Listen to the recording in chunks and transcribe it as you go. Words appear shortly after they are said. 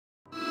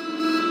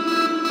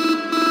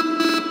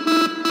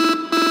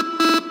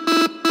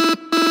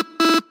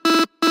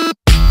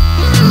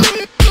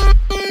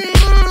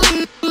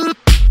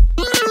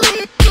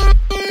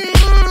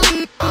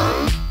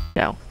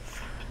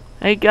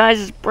Hey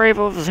guys, it's Brave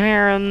Wolves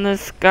here, and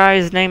this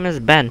guy's name is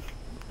Ben.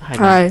 Hi, Ben.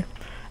 Hi.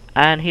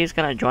 And he's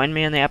gonna join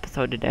me in the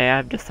episode today.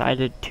 I've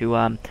decided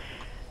to,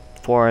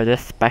 for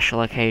this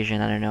special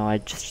occasion, I don't know, I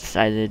just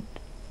decided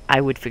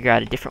I would figure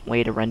out a different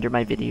way to render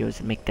my videos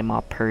and make them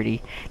all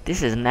pretty.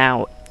 This is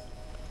now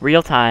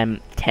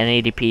real-time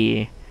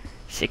 1080p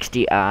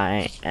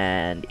 60i,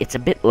 and it's a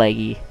bit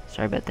laggy.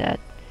 Sorry about that.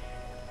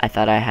 I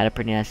thought I had a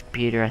pretty nice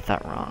computer, I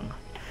thought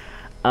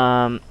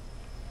wrong.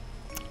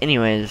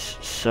 Anyways,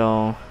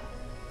 so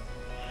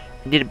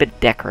I did a bit of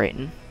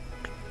decorating,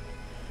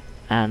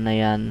 and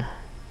then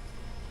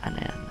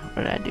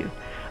what did I do?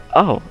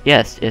 Oh,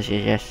 yes.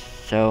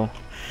 So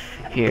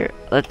here,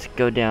 let's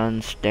go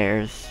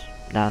downstairs,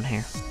 down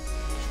here,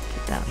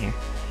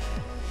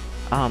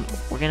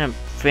 we're gonna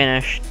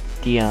finish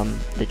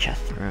the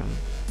chest room,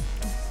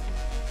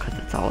 cause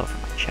it's all over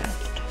my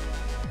chest.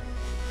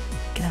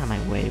 Get out of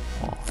my way,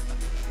 wall.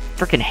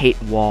 Freaking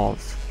hate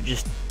walls. You're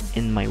just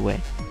in my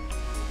way.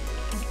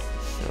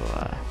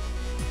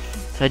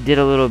 So I did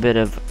a little bit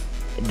of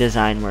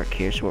design work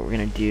here. So what we're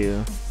gonna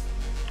do,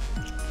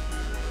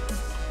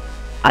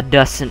 I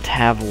doesn't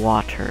have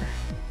water.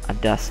 I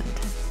doesn't.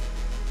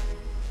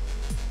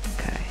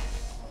 Okay.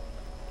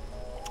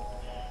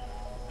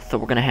 So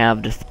we're gonna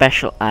have the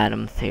special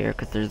items here,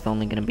 because there's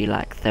only gonna be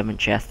like 7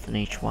 chests in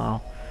each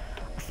wall.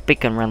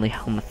 Speaking really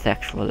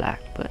homosexual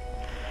like, but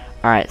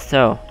alright,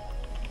 so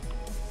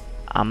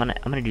I'm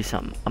gonna do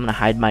something. I'm gonna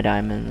hide my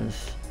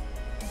diamonds.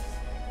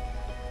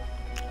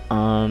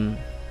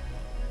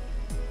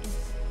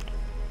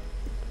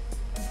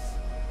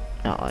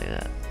 Not like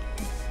that.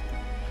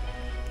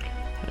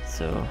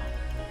 So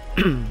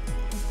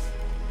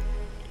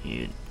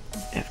you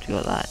have to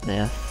go like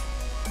this.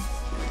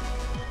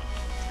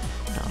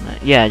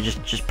 Yeah,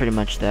 just pretty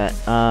much that.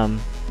 I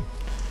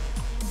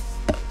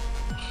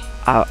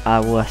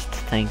was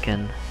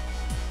thinking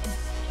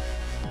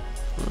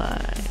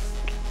like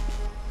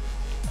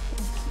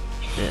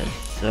this.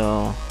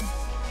 So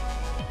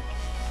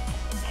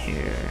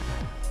here,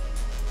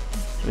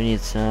 so we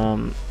need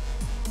some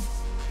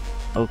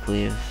oak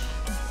leaves.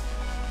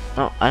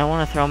 Oh, I don't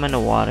want to throw them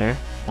into water.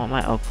 I want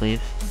my oak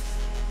leaves.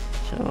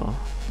 So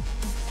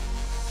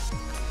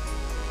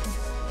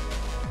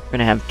we're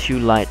gonna have 2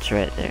 lights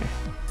right there.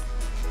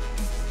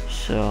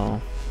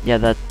 So yeah,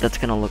 that's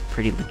gonna look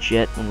pretty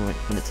legit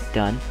when it's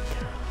done.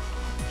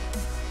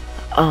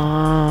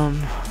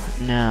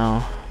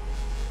 Now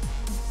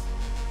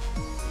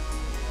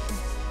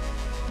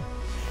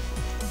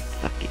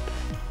fuck it.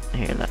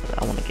 Here,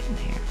 I want to get in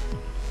here.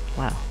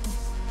 Wow,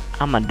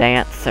 I'm a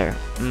dancer.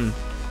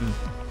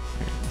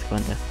 Let's go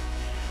into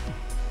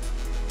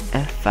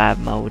F5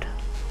 mode.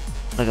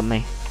 Look at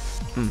me.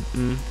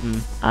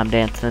 I'm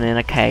dancing in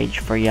a cage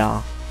for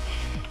y'all.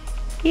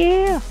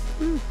 Yeah.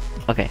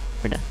 Okay,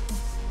 we're done.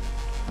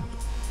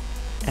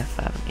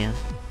 F5 again.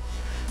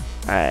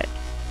 Alright.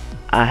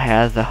 I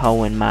have the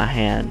hoe in my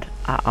hand.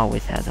 I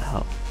always have the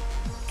hoe.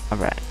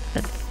 Alright,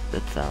 let's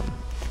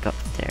go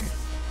upstairs.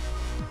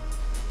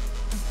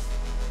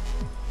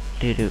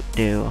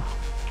 Do.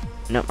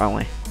 Nope, wrong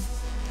way.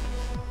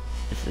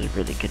 This is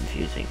really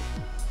confusing.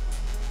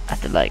 I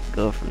have to like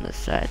go from this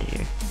side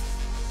here.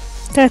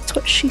 That's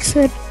what she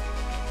said.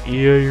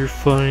 Yeah, you're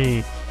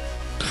funny.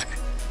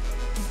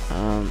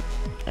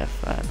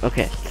 F5.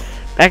 Okay.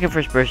 Back in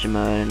first person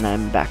mode, and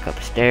I'm back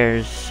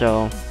upstairs,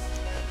 so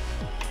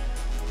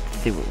let's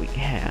see what we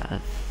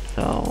have.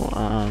 So,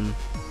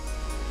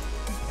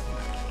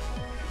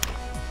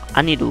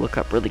 I need to look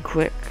up really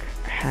quick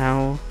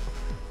how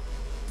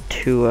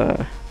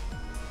to,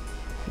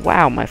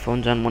 wow, my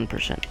phone's on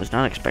 1%. Was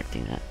not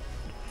expecting that.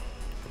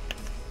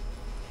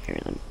 Here,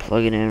 let me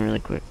plug it in really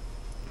quick.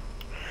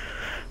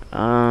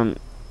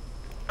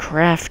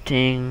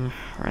 Crafting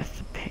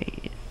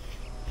recipes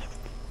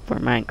for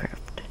Minecraft.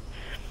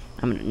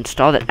 I'm gonna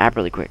install that app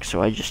really quick,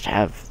 so I just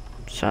have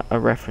a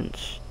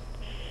reference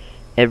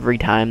every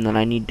time that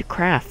I need to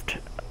craft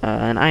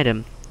an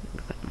item.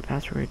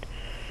 Password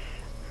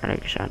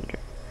Alexander.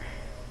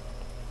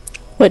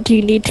 What do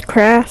you need to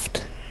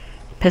craft?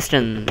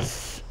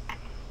 Pistons.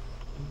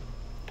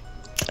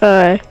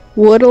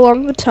 Wood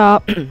along the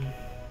top.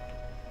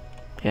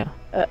 Yeah.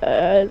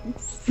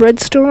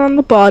 Redstone on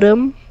the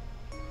bottom.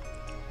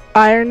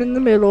 Iron in the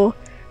middle,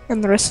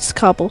 and the rest is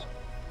cobble.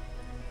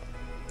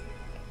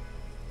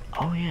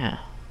 Oh yeah.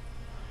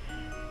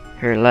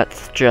 Here,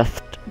 let's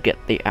just get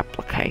the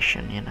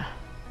application, you know.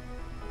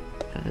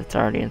 'Cause it's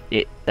already in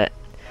it. That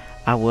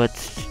I would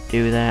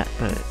do that,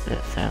 but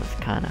that sounds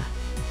kind of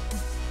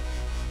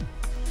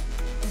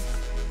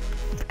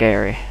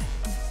scary.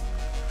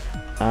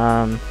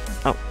 Oh,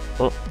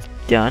 well, it's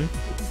done.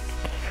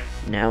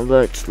 Now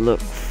let's look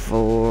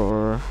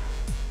for.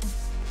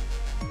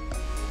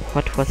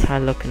 What was I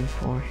looking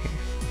for here?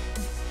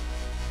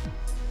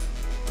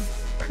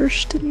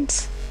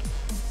 Pistons.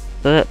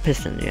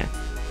 Pistons, yeah.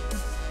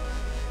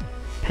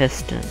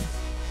 Piston.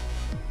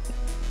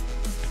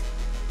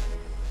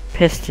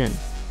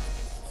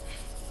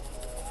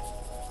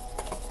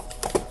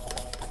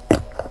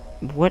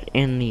 What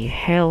in the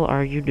hell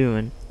are you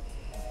doing?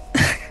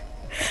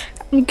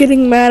 I'm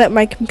getting mad at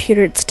my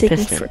computer. It's taking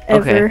Piston.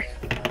 forever.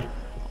 Okay.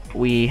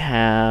 We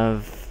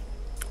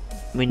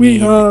We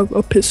need have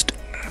a piston.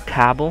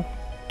 cable.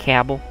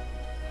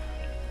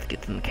 Let's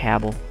get some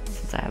cable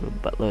since I have a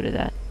buttload of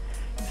that.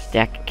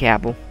 Stack of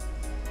cable.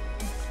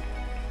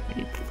 We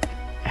need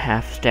a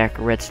half stack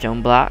of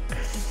redstone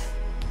blocks.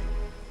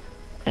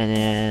 And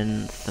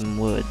then some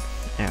wood.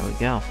 There we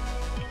go.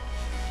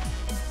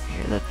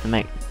 Here,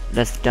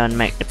 let's done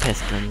make the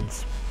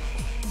pistons.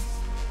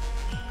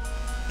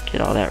 Get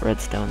all that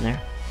redstone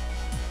there.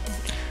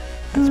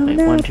 Let's make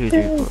 1, 2,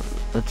 3, 4.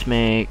 Let's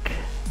make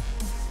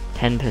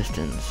 10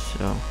 pistons.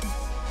 So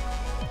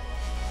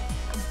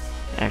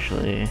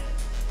actually,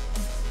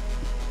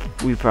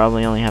 we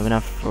probably only have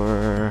enough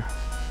for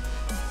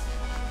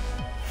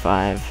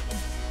 5.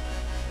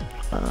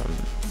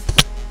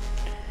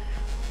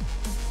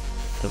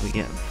 So we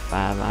get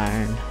 5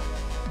 iron,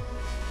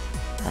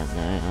 and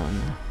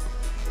then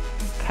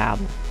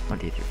cable. 1,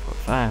 2, 3, 4,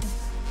 5.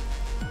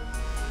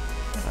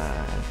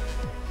 5.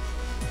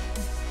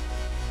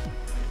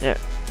 There.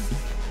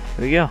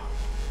 Here we go.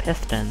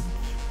 Pistons.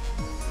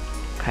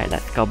 Okay,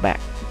 let's go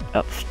back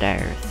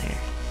upstairs here.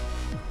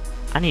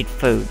 I need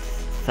food,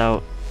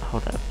 so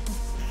hold up.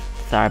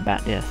 Sorry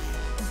about this.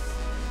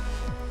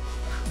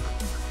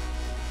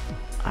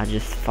 I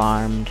just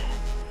farmed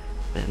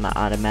with my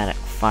automatic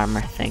farmer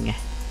thingy.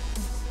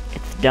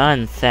 It's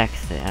done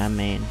sexy, I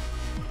mean,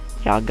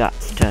 y'all got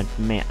to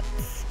admit,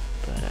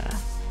 but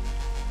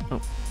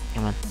oh,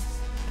 come on.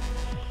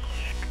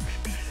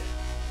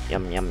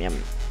 Yum yum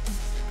yum.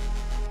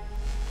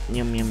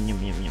 Yum yum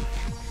yum yum yum.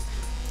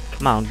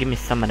 Come on, give me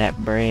some of that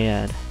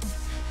bread.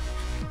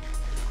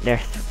 There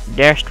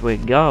we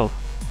go.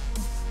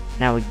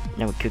 Now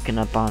we're cooking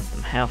up on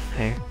some health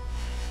here.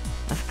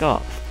 Let's go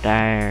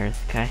upstairs,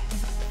 okay?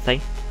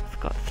 See? Let's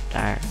go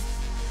upstairs.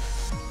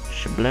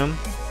 Shabloom,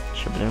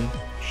 shabloom,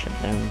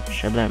 shabloom,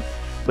 shabloom.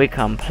 We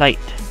complete.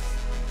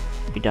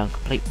 We done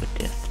complete with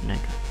this,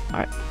 nigga.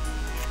 Alright.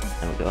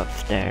 Then we go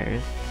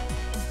upstairs.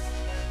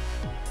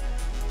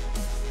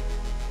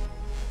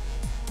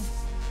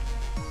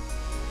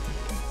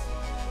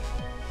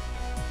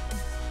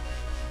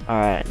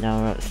 Alright,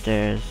 now we're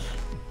upstairs.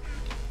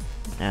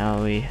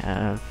 Now we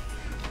have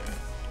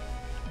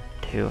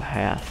 2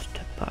 halves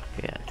to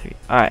bucket 3.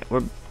 Alright,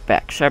 we're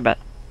back. Sorry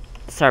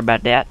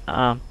about that.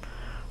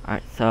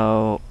 Alright,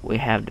 so we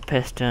have the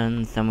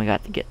pistons, then we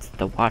got to get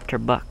the water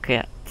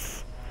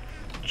buckets,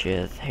 which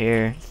is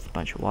here, just a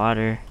bunch of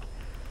water.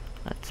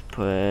 Let's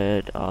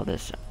put all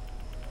this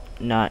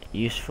not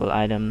useful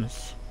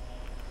items.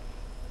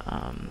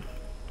 Can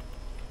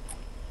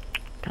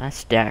I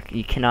stack?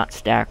 You cannot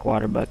stack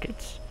water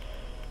buckets.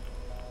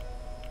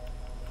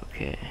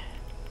 Okay.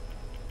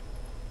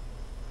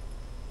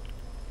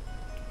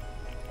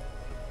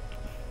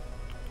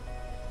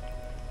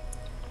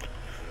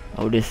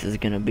 Oh, this is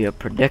gonna be a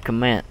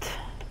predicament.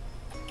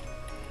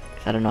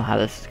 'Cause I don't know how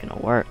this is gonna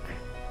work.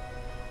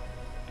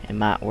 It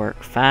might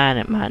work fine,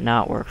 it might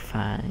not work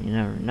fine. You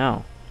never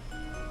know.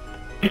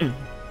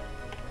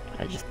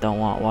 I just don't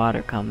want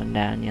water coming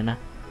down, you know?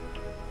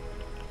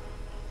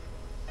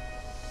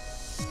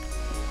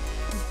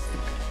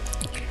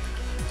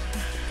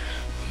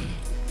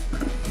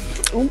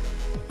 Oh.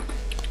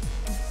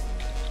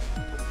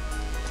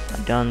 I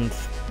done.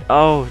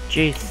 Oh,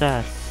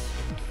 Jesus.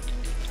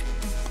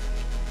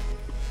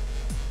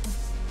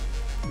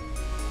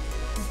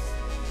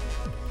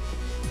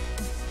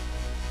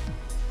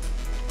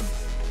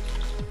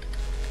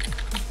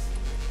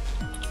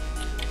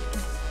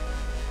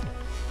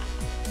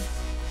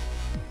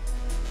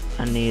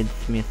 I need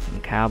me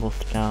some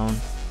cobblestone,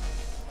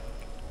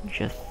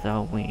 just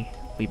so we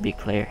be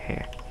clear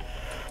here.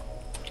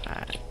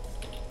 Alright.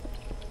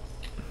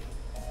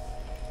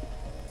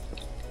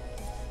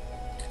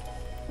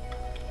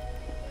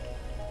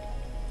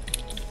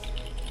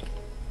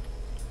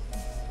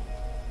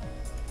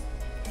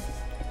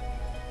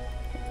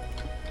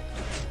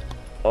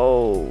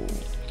 Oh.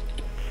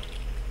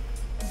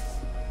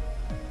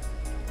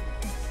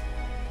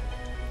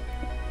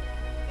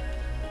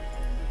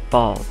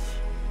 Balls.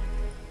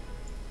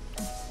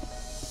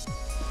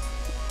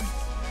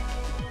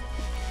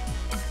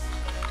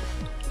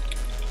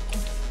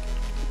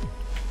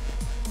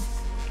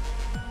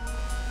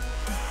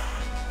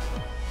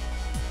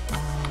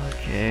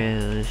 Okay,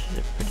 this is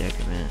a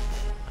predicament.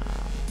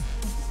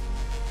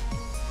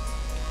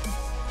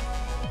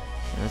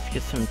 Let's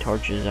get some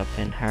torches up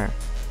in her.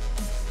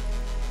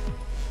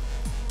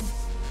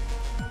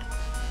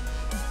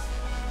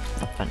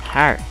 Up in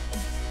her.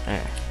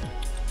 There.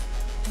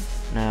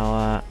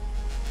 Now,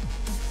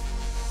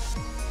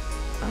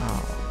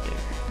 oh dear.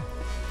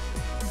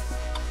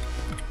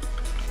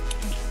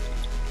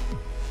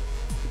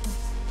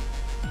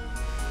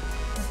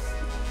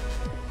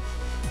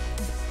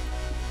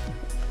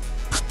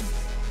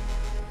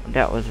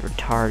 That was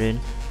retarded.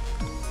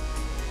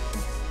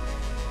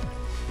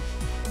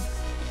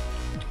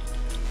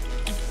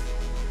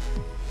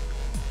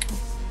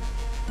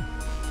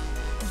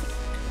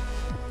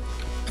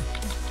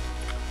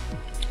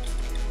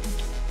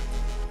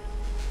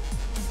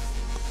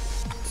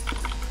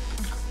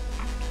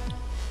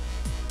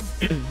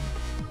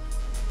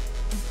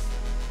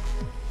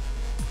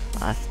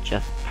 That's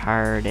just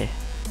party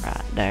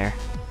right there.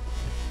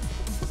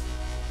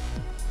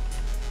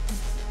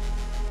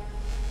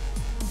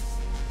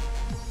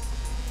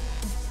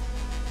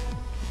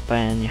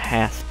 Ben, you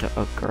has to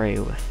agree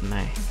with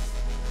me.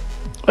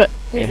 But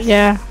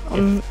yeah,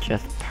 It's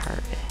just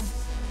party.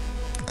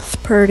 it's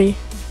pretty.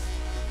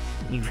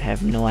 You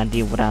have no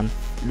idea what I'm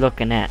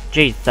looking at.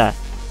 Jesus,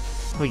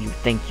 who you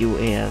think you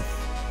is?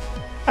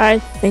 I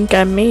think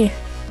I'm me.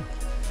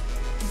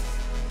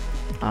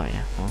 Oh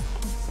yeah, well,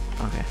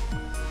 okay.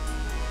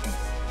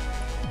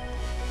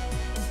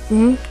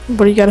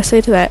 What do you gotta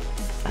say to that?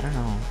 I don't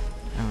know.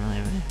 I don't really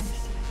have anything to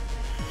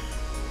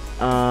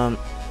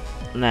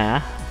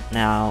say.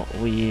 Now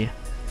we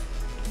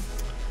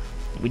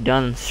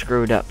done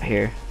screwed up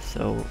here,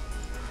 so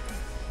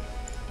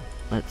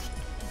let's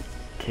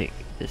take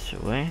this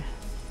away.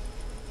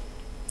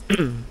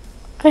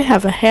 I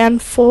have a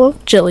handful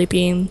of jelly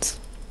beans.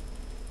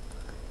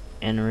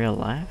 In real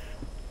life?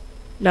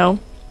 No.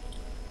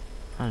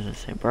 I was gonna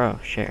say, bro,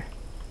 share.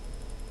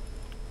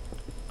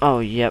 Oh,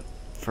 yep,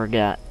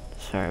 forgot.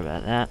 Sorry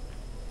about that.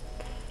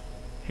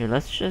 Here,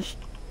 let's just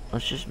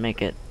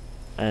make it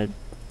a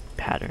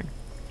pattern,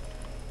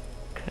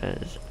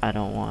 cause I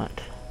don't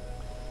want.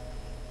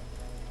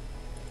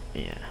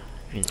 Yeah.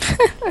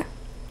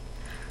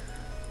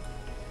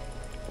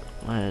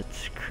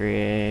 Let's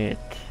create.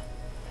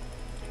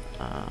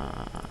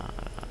 I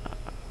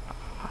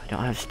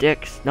don't have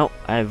sticks. Nope,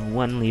 I have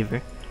one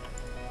lever.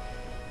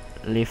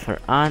 Lever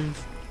on.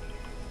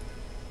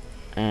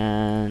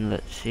 And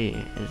let's see,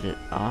 is it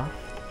off?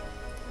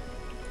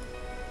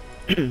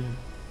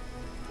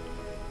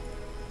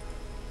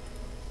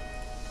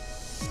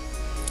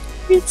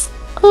 It's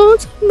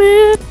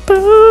ultimate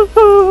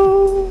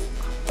boom.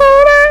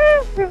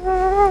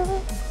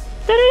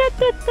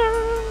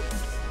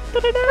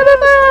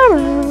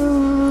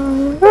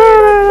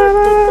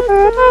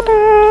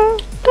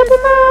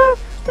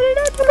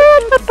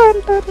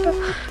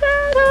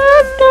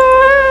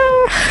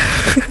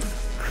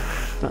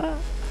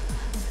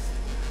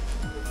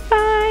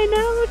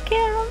 Final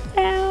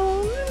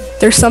countdown.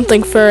 There's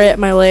something furry at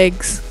my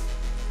legs.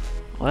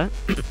 What?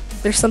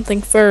 There's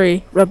something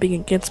furry rubbing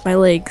against my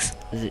legs.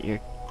 Is it your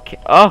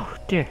cat? Oh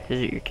dear,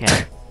 is it your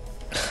cat?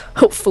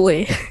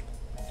 Hopefully.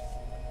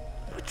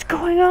 What's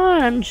going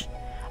on?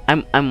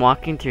 I'm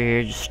walking through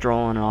here, just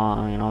strolling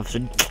along, and all of a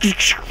sudden,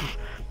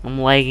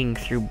 I'm lagging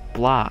through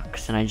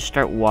blocks, and I just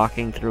start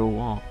walking through a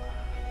wall.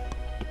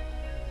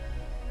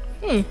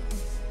 That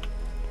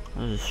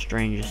was the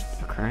strangest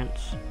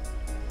occurrence.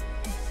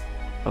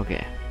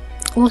 Okay.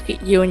 Look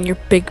at you and your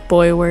big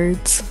boy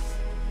words.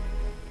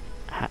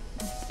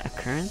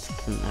 Occurrence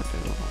is never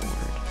a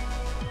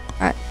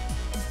word.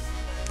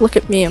 Look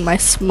at me and my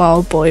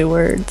small boy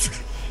words.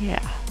 Yeah.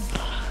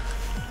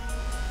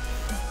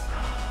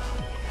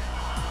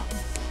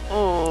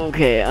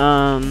 Okay,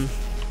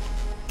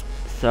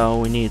 so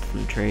we need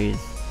some trees.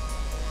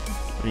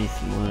 We need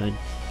some wood.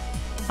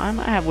 I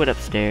might have wood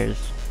upstairs.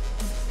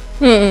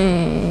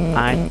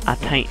 I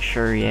ain't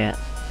sure yet.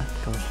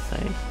 Let's go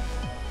say.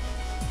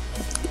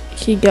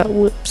 He got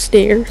whip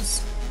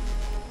stairs.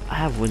 I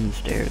have wooden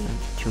stairs.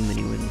 Too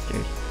many wooden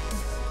stairs.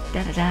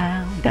 Da da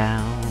down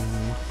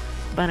down.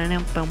 Ba da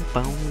dum bum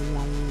bum.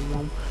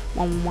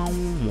 Wow wow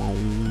wow.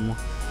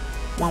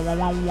 Wow wow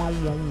wow wow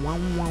wow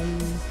wow.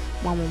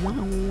 Wow wow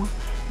wow.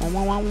 Wow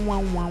wow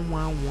wow wow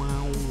wow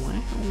wow.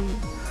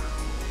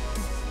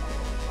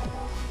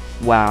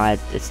 Wow, I had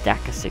a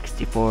stack of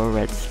 64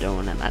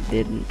 redstone and I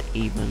didn't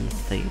even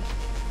see it.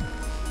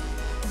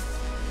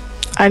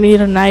 I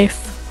need a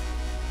knife.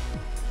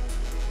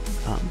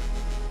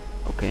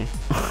 Okay.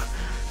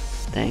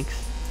 Thanks.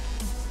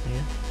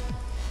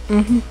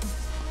 Yeah.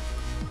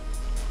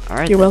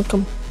 Alright. You're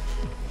welcome.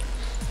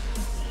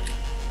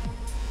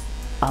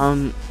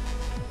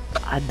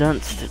 I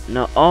don't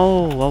no.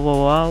 Oh, whoa,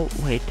 whoa, whoa.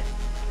 Wait.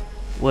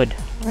 Wood.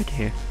 Right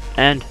here.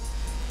 And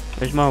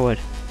there's more wood.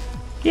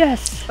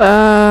 Yes!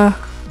 What?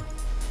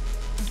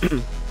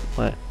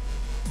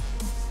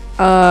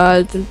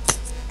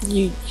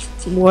 You,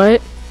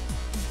 what?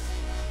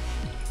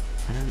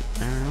 I don't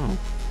know.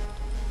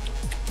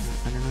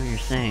 I don't know what you're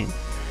saying.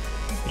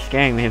 You're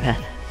scaring me,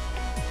 man.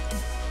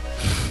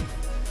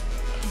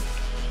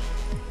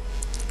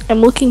 I'm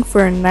looking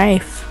for a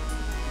knife.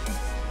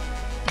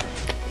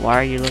 Why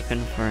are you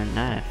looking for a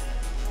knife?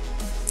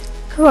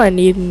 Oh, I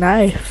need a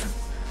knife.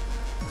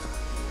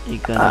 You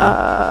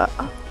gonna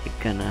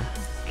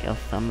kill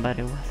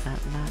somebody with that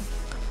knife?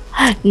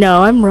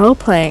 No, I'm role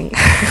playing.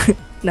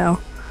 No,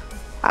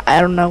 I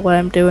don't know what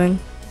I'm doing.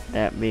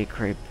 That'd be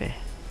creepy.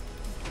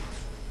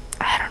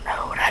 I don't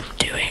know what I'm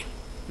doing.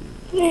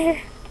 Yeah.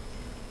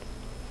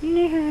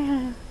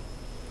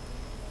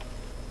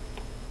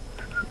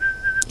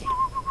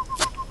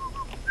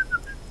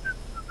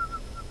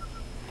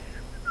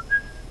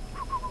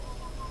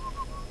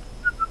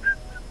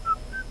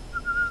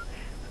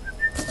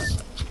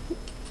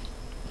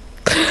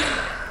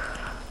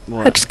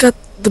 What? I just got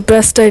the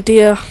best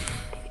idea.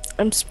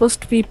 I'm supposed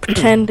to be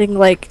pretending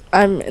like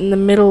I'm in the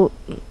middle,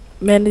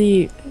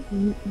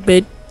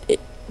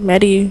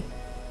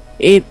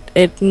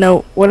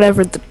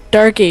 whatever, the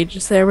Dark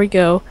Ages, there we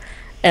go.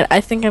 And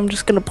I think I'm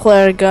just gonna pull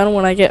out a gun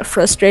when I get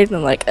frustrated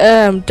and like,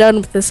 I'm done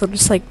with this, I'll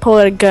just like pull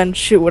out a gun,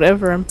 shoot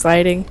whatever I'm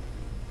fighting.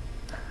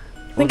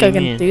 I think I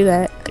can do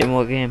that. In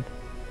what game?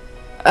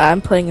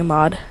 I'm playing a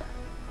mod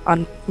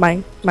on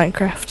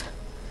Minecraft.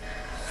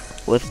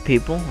 With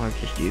people or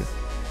just you?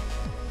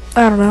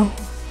 I don't know.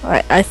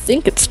 I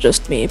think it's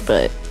just me,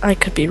 but I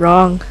could be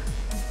wrong.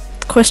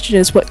 The question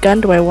is, what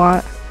gun do I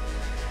want?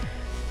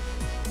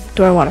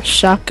 Do I want a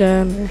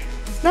shotgun? Or...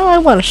 No, I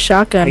want a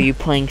shotgun. Are you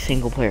playing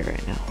single player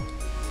right now?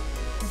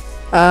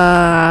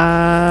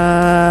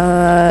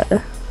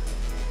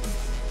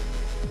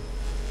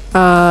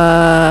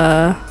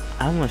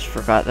 I almost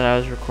forgot that I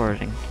was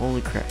recording.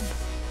 Holy crap.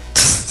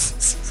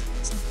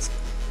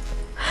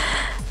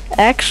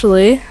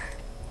 Actually,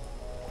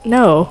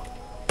 no.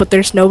 But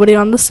there's nobody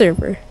on the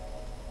server.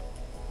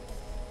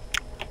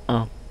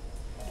 Oh.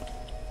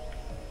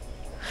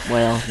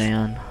 Well,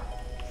 man.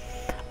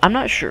 I'm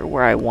not sure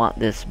where I want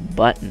this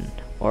button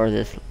or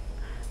this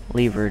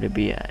lever to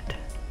be at.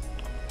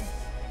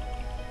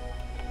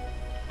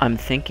 I'm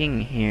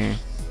thinking here,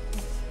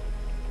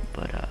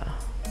 but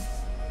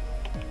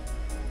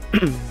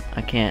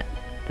I can't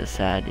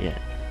decide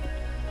yet.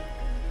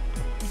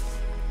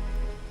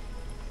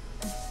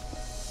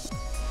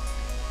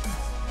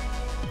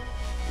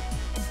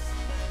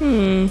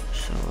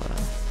 So,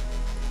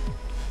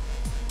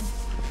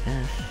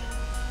 this.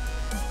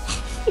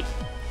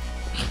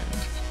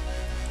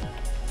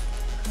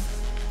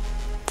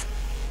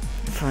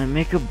 If I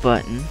make a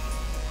button,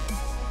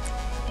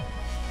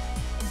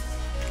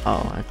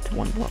 oh, that's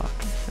one block,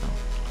 so,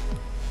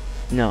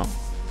 no,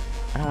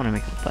 I don't want to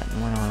make a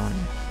button. What do I want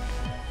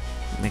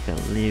to make? A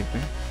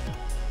lever.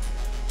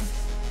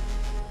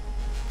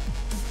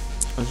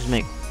 I'll just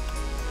make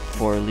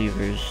 4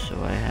 levers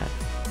so I have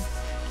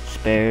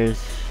spares,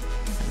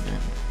 and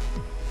then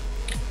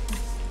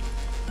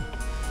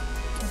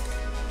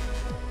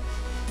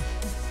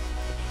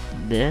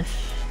this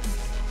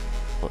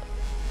will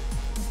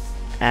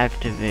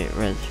activate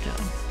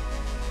redstone,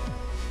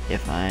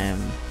 if I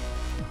am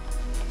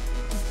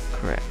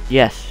correct.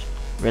 Yes,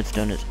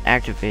 redstone is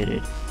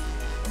activated.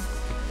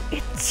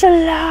 It's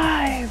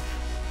alive!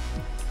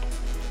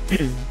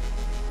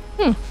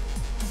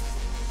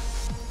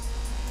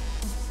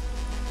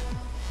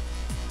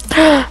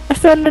 I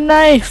found a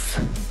knife!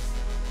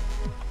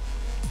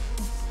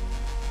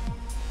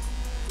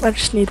 I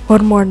just need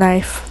one more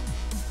knife.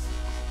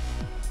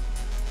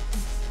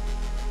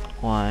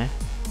 Why?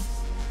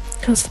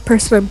 Because the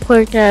person I'm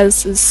playing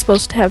as is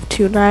supposed to have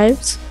 2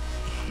 knives.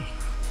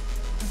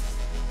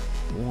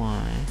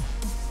 Why?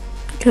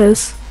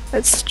 Because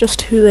that's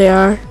just who they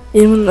are.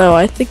 Even though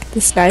I think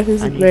this knife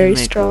isn't very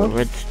strong. A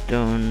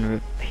redstone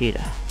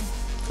repeater.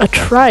 A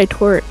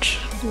tri-torch.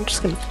 I'm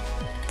just gonna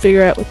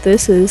figure out what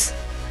this is.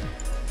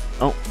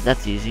 Oh,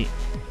 that's easy.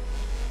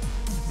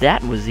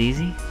 That was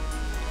easy.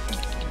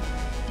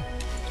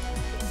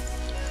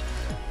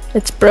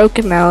 It's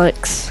broken,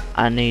 Alex.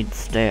 I need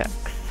sticks.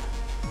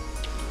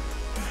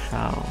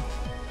 So,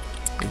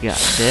 we got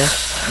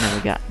this, and then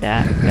we got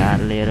that. We got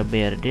a little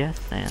bit of this,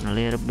 and a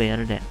little bit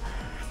of that.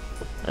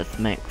 Let's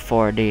make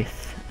 4 of these,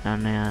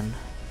 and then,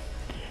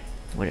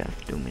 what else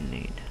do we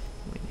need?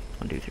 We need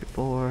 1, 2, 3,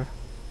 4,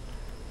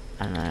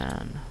 and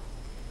then,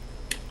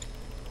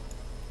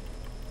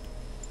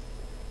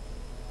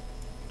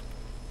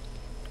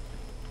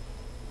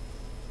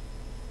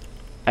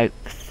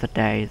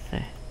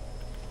 oopsie-daisy.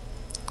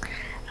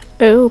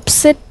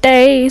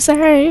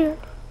 Oopsie-daisy.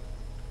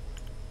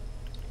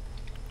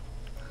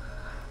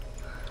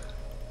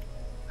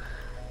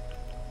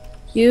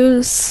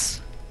 Use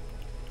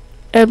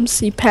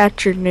MC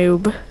Patcher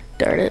noob.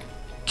 Darn it.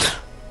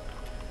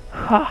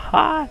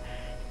 Haha!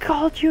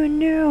 Called you a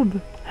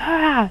noob!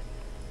 Ha!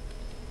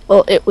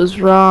 Well, it was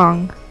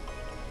wrong.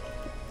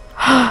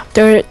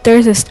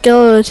 There's a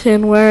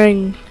skeleton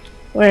wearing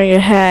a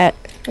hat.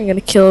 I'm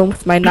gonna kill him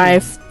with my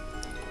knife.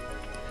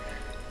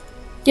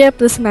 Yep,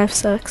 this knife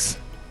sucks.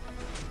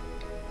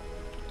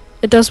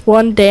 It does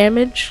 1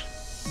 damage,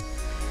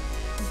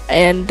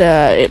 and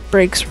it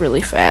breaks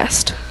really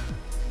fast.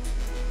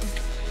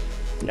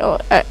 You know,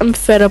 I'm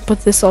fed up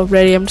with this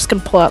already. I'm just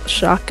gonna pull out the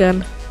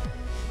shotgun.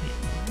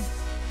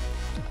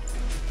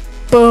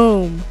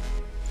 Boom.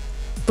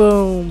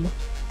 Boom.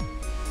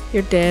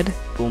 You're dead.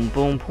 Boom,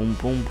 boom, boom,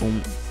 boom,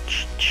 boom.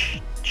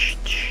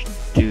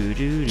 Do,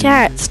 do, do.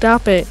 Cat,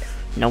 stop it.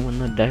 Knowing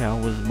the day I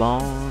was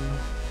born,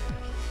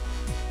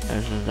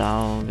 this is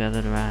all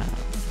gathered around.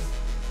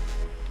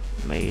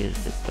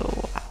 Amazed at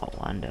the I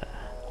wonder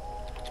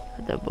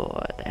the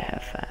boy they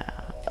have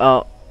found.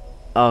 Oh,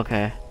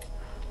 okay.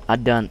 I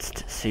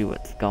dunst see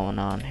what's going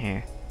on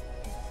here.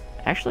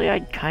 Actually, I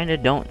kinda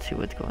don't see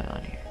what's going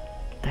on here.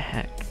 What the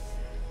heck?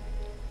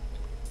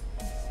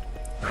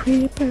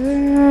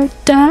 Creeper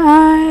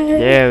die.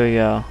 There we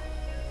go.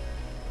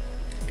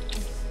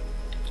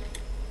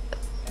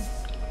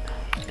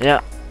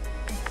 Yeah.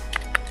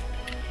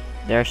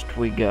 there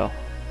we go.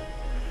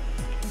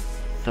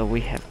 So we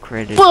have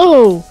created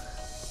Whoa!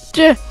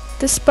 The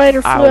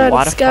spider flew out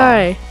of the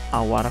sky.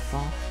 Our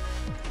waterfall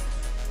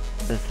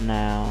is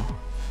now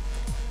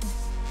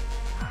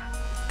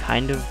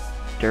kind of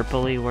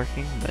derpily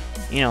working, but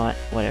you know what?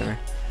 Whatever.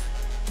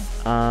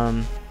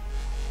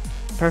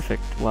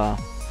 Perfect. Well,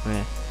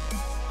 okay.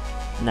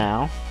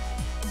 Now,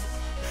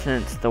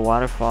 since the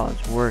waterfall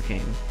is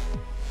working,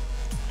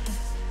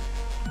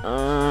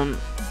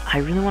 I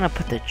really want to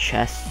put the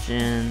chest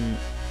in,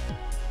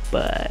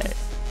 but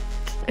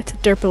it's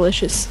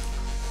derpalicious.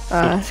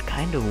 it's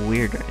kind of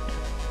weird right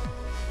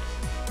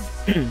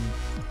now.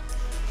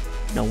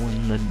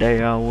 Knowing the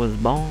day I was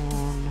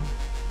born,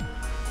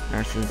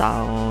 nurses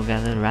all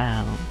gathered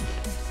round,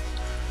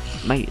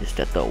 amazed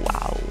at the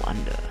wild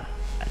wonder,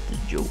 at the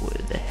joy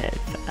they had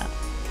found.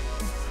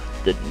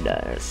 The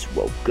nurse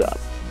woke up,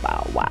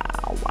 bow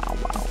wow wow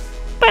wow.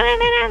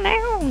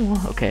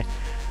 Okay.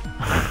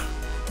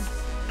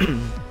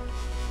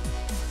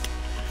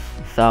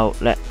 So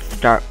let's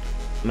start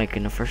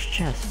making the first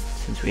chest.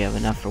 Since we have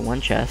enough for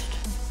one chest,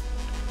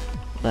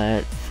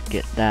 let's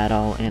get that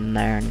all in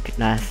there and get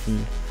nice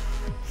and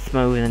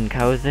smooth and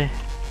cozy.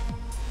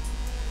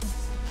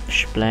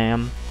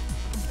 Shblam.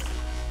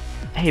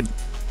 Hey,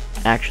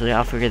 actually,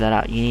 I'll figure that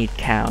out. You need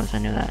cows. I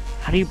know that.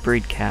 How do you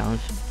breed cows?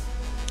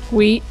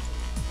 Wheat.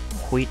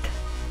 Wheat.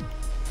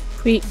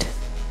 Wheat.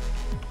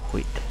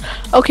 Wheat.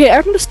 Okay,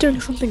 I'm just doing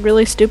something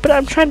really stupid.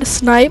 I'm trying to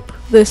snipe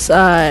this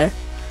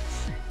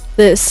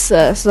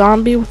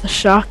zombie with a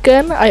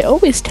shotgun. I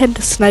always tend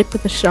to snipe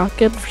with a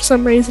shotgun for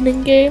some reason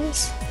in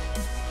games.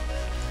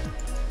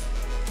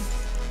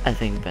 I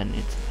think Ben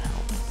needs some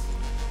help.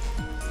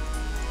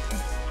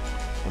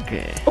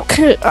 Okay.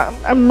 Okay,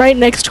 I'm right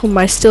next to him.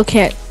 I still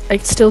can't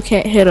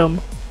hit him.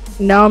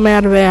 Now I'm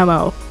out of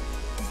ammo.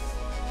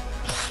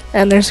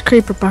 And there's a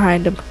creeper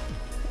behind him.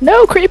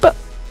 No, creeper!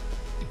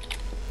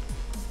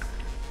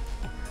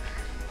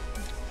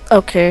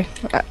 Okay,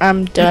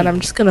 I'm done. I'm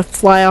just gonna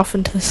fly off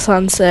into the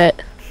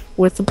sunset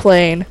with the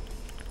plane.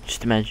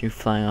 Just imagine you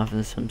flying off in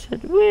the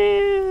sunset.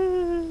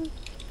 Woo!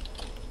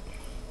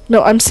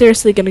 No, I'm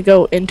seriously gonna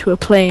go into a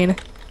plane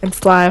and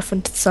fly off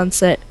into the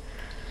sunset.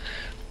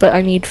 But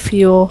I need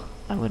fuel.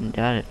 I wouldn't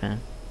doubt it,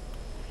 man.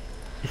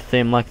 You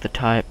seem like the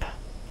type.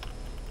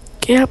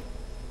 Yep.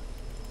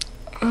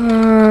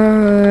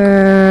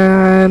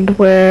 And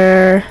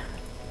where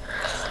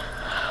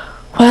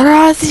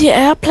are the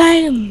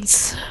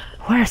airplanes?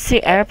 Where's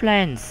the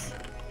airplanes?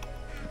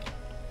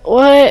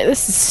 What?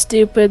 This is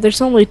stupid. There's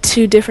only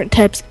 2 different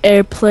types of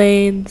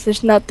airplanes.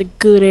 There's not the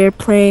good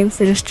airplanes.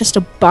 There's just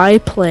a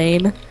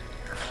biplane.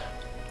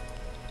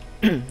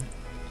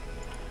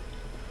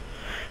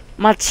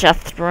 My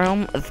chest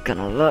room is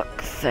gonna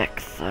look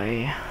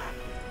sexy.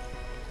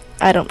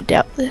 I don't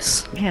doubt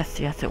this. Yes,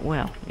 it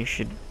will. You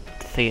should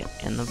see it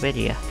in the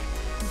video.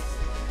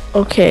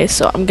 Okay,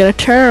 so I'm gonna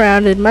turn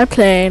around in my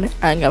plane.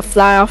 I'm gonna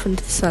fly off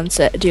into the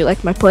sunset. Do you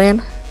like my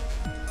plan?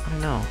 I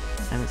don't know.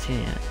 I haven't seen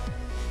it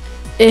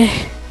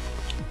yet.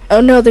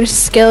 Oh no, there's a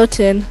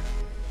skeleton.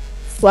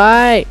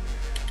 Fly.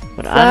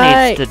 What Fly.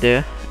 I need to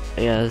do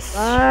is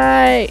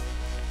Fly.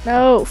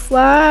 No,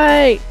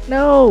 fly.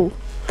 No.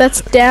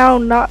 That's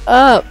down, not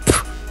up.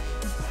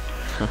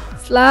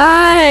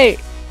 Fly. Is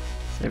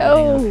everything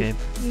No. okay?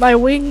 My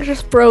wing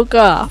just broke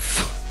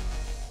off.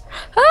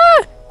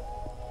 Ah!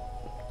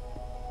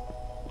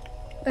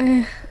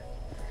 I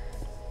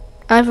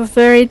have a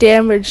very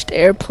damaged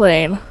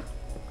airplane.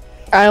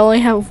 I only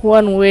have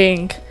 1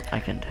 wing. I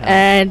can tell.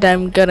 And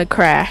I'm gonna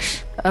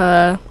crash.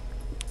 No,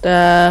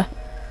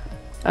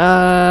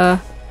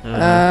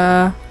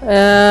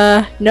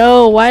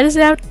 why does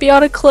it have to be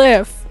on a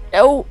cliff?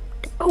 No,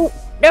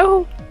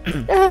 no.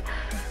 I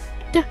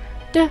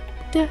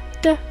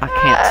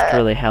can't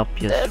really help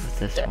you with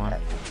this one.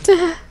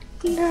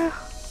 No.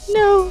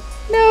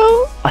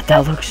 Oh,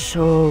 that looks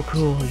so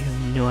cool. You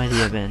have no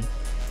idea, Ben.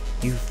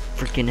 You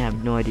freaking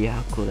have no idea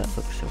how cool that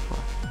looks so far.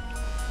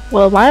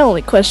 Well, my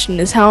only question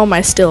is, how am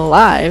I still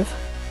alive?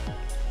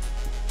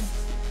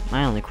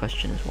 My only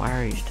question is, why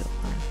are you still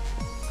alive?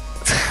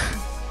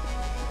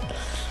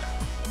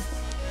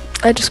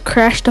 I just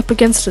crashed up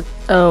against it.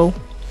 Oh,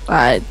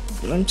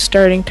 I'm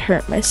starting to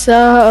hurt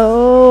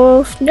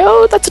myself.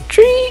 No, that's a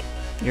tree.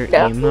 You're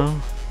No.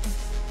 emo?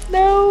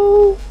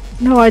 No,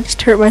 I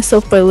just hurt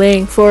myself by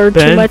laying forward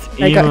too much.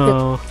 Ben's I got hit.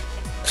 emo.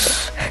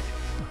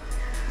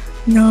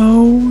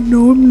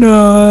 No, I'm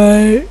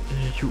not.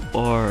 You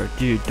are.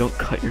 Dude, don't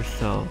cut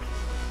yourself.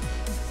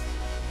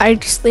 I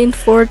just leaned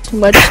forward too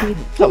much and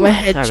got my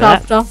head Sorry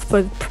chopped about off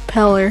by the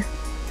propeller.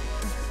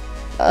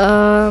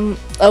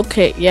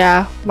 Okay,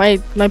 yeah, my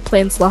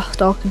plane's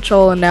lost all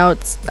control and now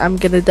I'm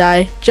gonna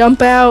die.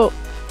 Jump out!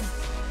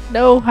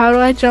 No, how do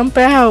I jump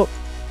out?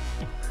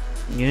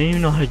 You don't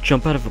even know how to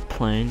jump out of a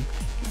plane.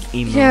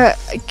 Emo. Yeah,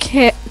 I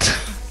can't.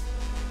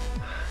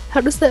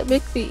 How does that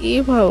make me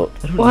emo?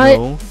 I don't What?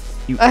 know.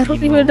 You I don't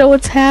emo. even know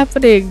what's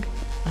happening.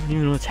 I don't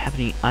even know what's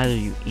happening either,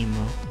 you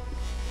emo.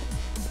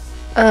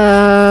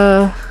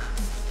 I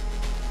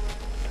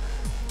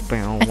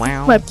think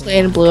my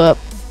plane blew up.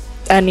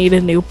 I need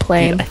a new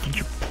plane. Dude, I think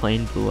your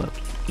plane blew up,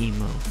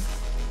 emo.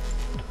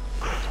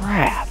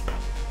 Crap.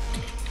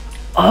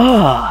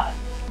 Ugh.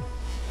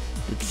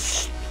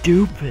 It's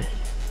stupid.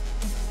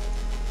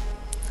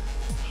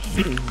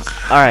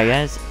 Alright,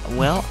 guys.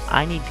 Well,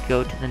 I need to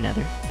go to the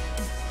nether.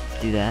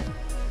 Let's do that.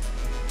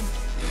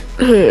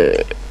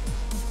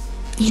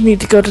 You need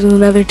to go to the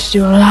nether to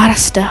do a lot of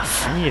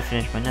stuff. I need to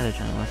finish my nether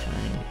tunnel. That's what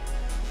I need.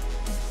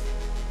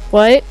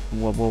 What?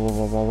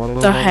 Whoa.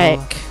 The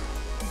heck?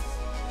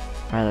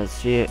 Alright, let's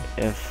see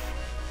if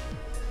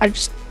I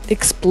just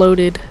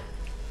exploded.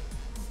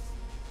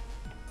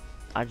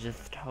 I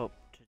just